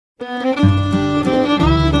Good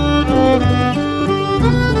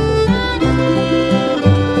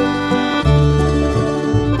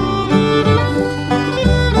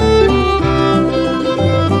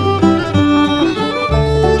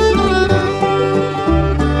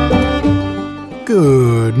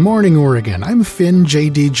morning, Oregon. I'm Finn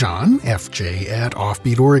J.D. John, FJ at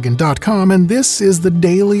offbeatoregon.com, and this is the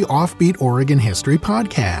Daily Offbeat Oregon History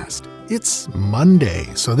Podcast. It's Monday,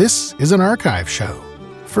 so this is an archive show.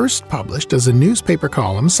 First published as a newspaper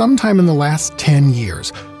column sometime in the last 10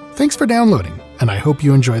 years. Thanks for downloading, and I hope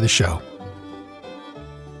you enjoy the show.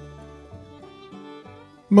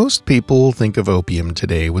 Most people think of opium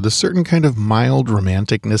today with a certain kind of mild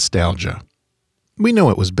romantic nostalgia. We know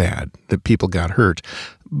it was bad, that people got hurt,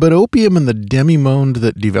 but opium and the demi-monde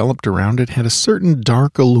that developed around it had a certain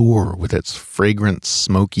dark allure with its fragrant,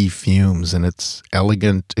 smoky fumes and its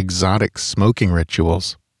elegant, exotic smoking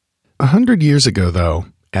rituals. 100 years ago, though,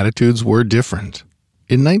 attitudes were different.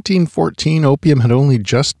 In 1914, opium had only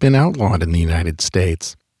just been outlawed in the United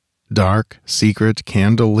States. Dark, secret,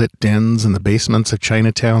 candle-lit dens in the basements of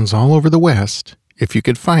Chinatowns all over the West, if you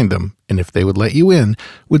could find them, and if they would let you in,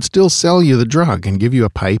 would still sell you the drug and give you a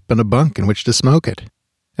pipe and a bunk in which to smoke it.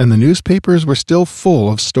 And the newspapers were still full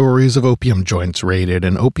of stories of opium joints raided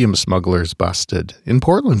and opium smugglers busted. In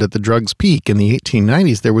Portland at the drug's peak in the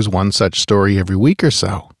 1890s, there was one such story every week or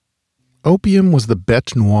so. Opium was the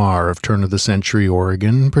bête noire of turn-of-the-century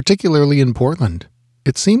Oregon, particularly in Portland.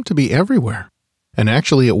 It seemed to be everywhere. And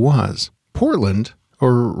actually it was. Portland,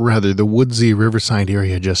 or rather the woodsy riverside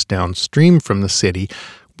area just downstream from the city,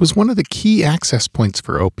 was one of the key access points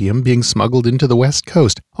for opium being smuggled into the West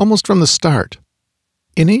Coast, almost from the start.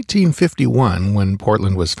 In 1851, when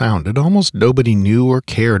Portland was founded, almost nobody knew or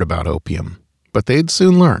cared about opium. But they'd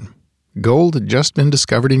soon learn. Gold had just been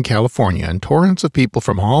discovered in California, and torrents of people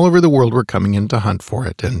from all over the world were coming in to hunt for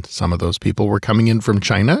it, and some of those people were coming in from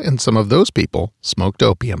China, and some of those people smoked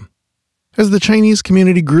opium. As the Chinese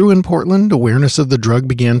community grew in Portland, awareness of the drug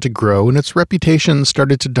began to grow and its reputation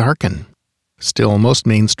started to darken. Still, most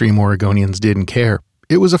mainstream Oregonians didn't care.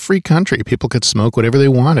 It was a free country. People could smoke whatever they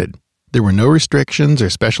wanted. There were no restrictions or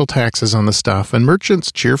special taxes on the stuff, and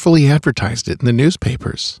merchants cheerfully advertised it in the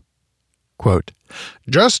newspapers. Quote,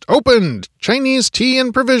 "Just opened! Chinese tea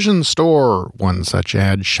and provision store!" One such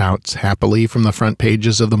ad shouts happily from the front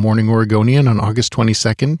pages of the Morning Oregonian on August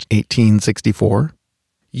 22nd, 1864.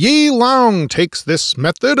 Yi Long takes this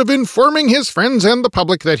method of informing his friends and the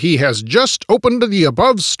public that he has just opened the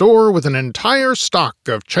above store with an entire stock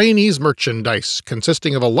of Chinese merchandise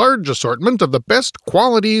consisting of a large assortment of the best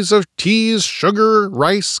qualities of teas, sugar,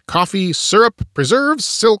 rice, coffee, syrup, preserves,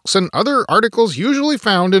 silks, and other articles usually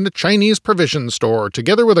found in a Chinese provision store,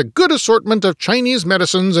 together with a good assortment of Chinese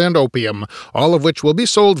medicines and opium, all of which will be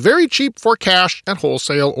sold very cheap for cash at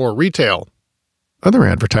wholesale or retail. Other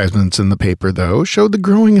advertisements in the paper, though, showed the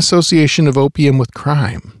growing association of opium with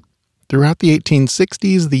crime. Throughout the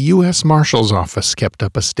 1860s, the U.S. Marshal's Office kept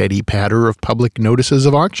up a steady patter of public notices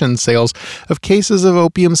of auction sales of cases of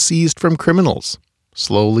opium seized from criminals.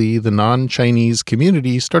 Slowly, the non-Chinese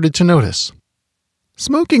community started to notice.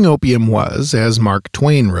 Smoking opium was, as Mark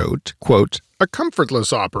Twain wrote, quote, "a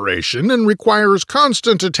comfortless operation and requires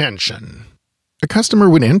constant attention." A customer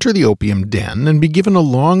would enter the opium den and be given a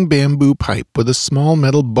long bamboo pipe with a small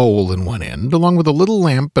metal bowl in one end, along with a little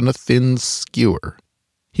lamp and a thin skewer.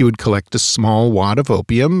 He would collect a small wad of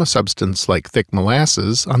opium, a substance like thick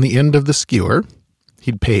molasses, on the end of the skewer.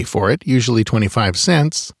 He'd pay for it, usually 25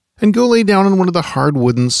 cents, and go lay down on one of the hard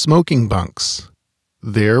wooden smoking bunks.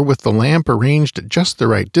 There, with the lamp arranged at just the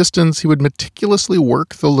right distance, he would meticulously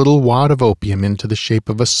work the little wad of opium into the shape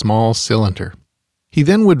of a small cylinder. He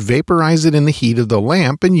then would vaporize it in the heat of the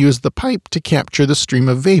lamp and use the pipe to capture the stream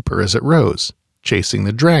of vapor as it rose, chasing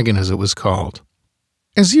the dragon as it was called.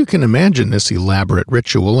 As you can imagine, this elaborate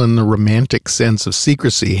ritual and the romantic sense of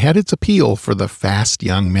secrecy had its appeal for the fast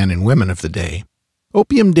young men and women of the day.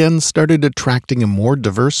 Opium dens started attracting a more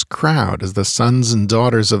diverse crowd as the sons and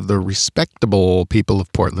daughters of the respectable people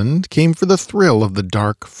of Portland came for the thrill of the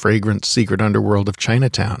dark, fragrant, secret underworld of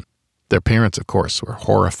Chinatown. Their parents, of course, were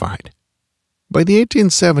horrified. By the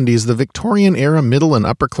 1870s, the Victorian-era middle and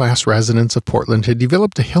upper-class residents of Portland had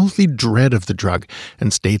developed a healthy dread of the drug,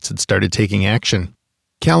 and states had started taking action.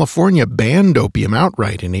 California banned opium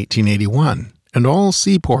outright in 1881, and all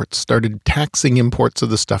seaports started taxing imports of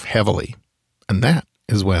the stuff heavily. And that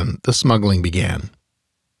is when the smuggling began.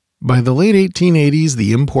 By the late 1880s,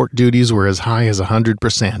 the import duties were as high as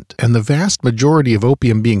 100%, and the vast majority of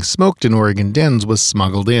opium being smoked in Oregon dens was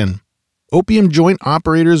smuggled in. Opium joint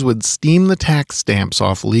operators would steam the tax stamps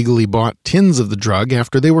off legally bought tins of the drug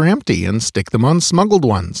after they were empty and stick them on smuggled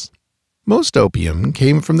ones. Most opium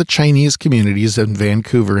came from the Chinese communities in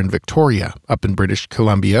Vancouver and Victoria, up in British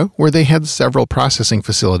Columbia, where they had several processing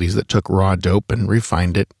facilities that took raw dope and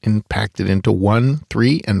refined it and packed it into 1,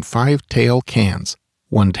 3, and 5-tail cans.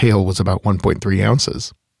 One tail was about 1.3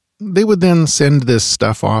 ounces. They would then send this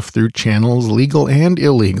stuff off through channels, legal and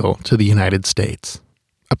illegal, to the United States.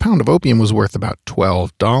 A pound of opium was worth about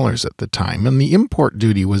 $12 at the time, and the import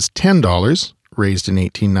duty was $10, raised in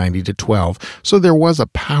 1890 to $12, so there was a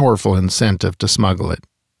powerful incentive to smuggle it.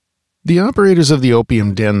 The operators of the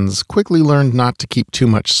opium dens quickly learned not to keep too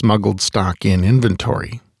much smuggled stock in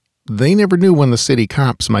inventory. They never knew when the city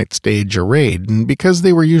cops might stage a raid, and because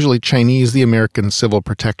they were usually Chinese, the American civil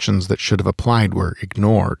protections that should have applied were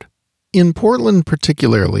ignored. In Portland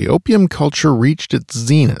particularly, opium culture reached its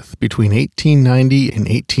zenith between 1890 and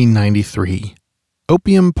 1893.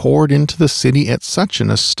 Opium poured into the city at such an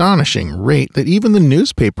astonishing rate that even the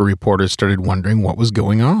newspaper reporters started wondering what was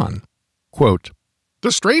going on. Quote,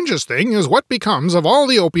 "The strangest thing is what becomes of all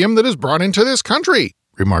the opium that is brought into this country,"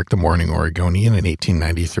 remarked the Morning Oregonian in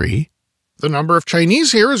 1893. "The number of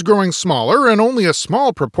Chinese here is growing smaller, and only a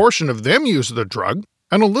small proportion of them use the drug,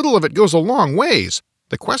 and a little of it goes a long ways.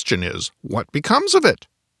 The question is, what becomes of it?"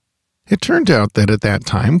 It turned out that at that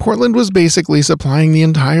time, Portland was basically supplying the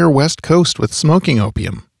entire West Coast with smoking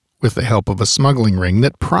opium, with the help of a smuggling ring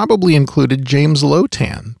that probably included James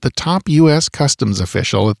Lotan, the top U.S. customs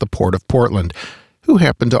official at the Port of Portland, who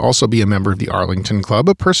happened to also be a member of the Arlington Club,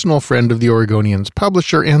 a personal friend of the Oregonian's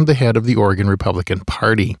publisher, and the head of the Oregon Republican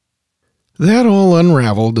Party. That all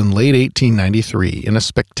unraveled in late 1893 in a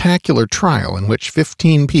spectacular trial in which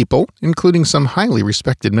 15 people, including some highly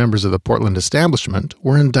respected members of the Portland establishment,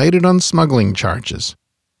 were indicted on smuggling charges.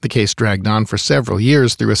 The case dragged on for several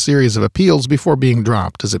years through a series of appeals before being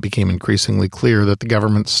dropped as it became increasingly clear that the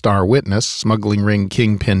government's star witness, smuggling ring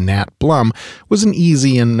kingpin Nat Blum, was an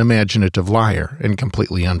easy and imaginative liar and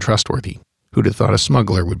completely untrustworthy. Who'd have thought a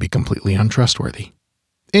smuggler would be completely untrustworthy?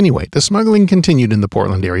 Anyway, the smuggling continued in the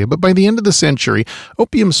Portland area, but by the end of the century,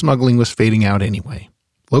 opium smuggling was fading out anyway.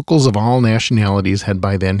 Locals of all nationalities had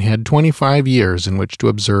by then had 25 years in which to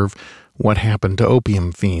observe what happened to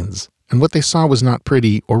opium fiends, and what they saw was not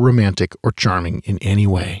pretty or romantic or charming in any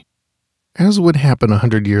way. As would happen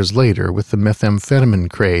 100 years later with the methamphetamine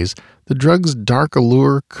craze, the drug's dark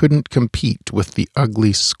allure couldn't compete with the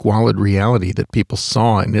ugly, squalid reality that people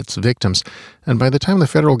saw in its victims, and by the time the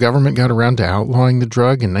federal government got around to outlawing the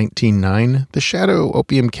drug in 1909, the shadow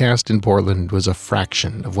opium cast in Portland was a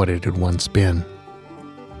fraction of what it had once been.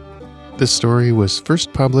 This story was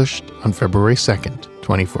first published on February 2nd,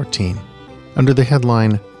 2014, under the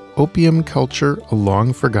headline, "Opium Culture, a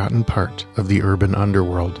Long-Forgotten Part of the Urban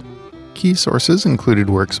Underworld." Key sources included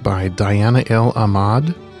works by Diana L.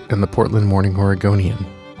 Ahmad and the Portland Morning Oregonian.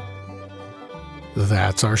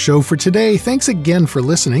 That's our show for today. Thanks again for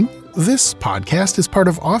listening. This podcast is part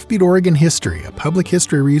of Offbeat Oregon History, a public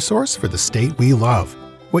history resource for the state we love.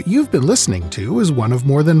 What you've been listening to is one of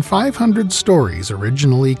more than 500 stories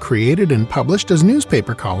originally created and published as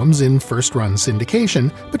newspaper columns in first-run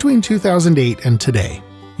syndication between 2008 and today.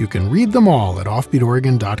 You can read them all at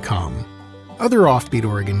offbeatoregon.com. Other Offbeat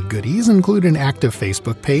Oregon goodies include an active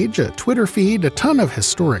Facebook page, a Twitter feed, a ton of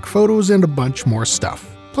historic photos, and a bunch more stuff,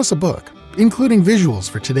 plus a book, including visuals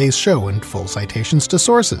for today's show and full citations to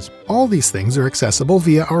sources. All these things are accessible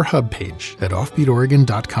via our hub page at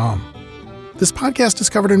offbeatoregon.com. This podcast is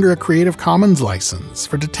covered under a Creative Commons license.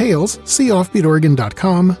 For details, see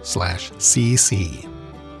offbeatoregon.com/cc.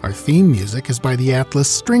 Our theme music is by the Atlas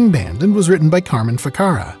String Band and was written by Carmen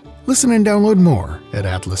Ficarra. Listen and download more at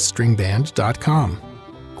atlasstringband.com.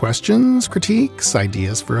 Questions, critiques,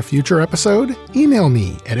 ideas for a future episode? Email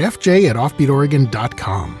me at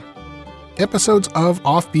fj@offbeatoregon.com. Episodes of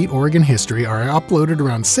Offbeat Oregon History are uploaded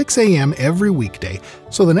around 6 a.m. every weekday,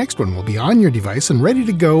 so the next one will be on your device and ready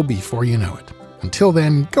to go before you know it. Until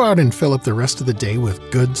then, go out and fill up the rest of the day with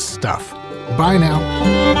good stuff. Bye now.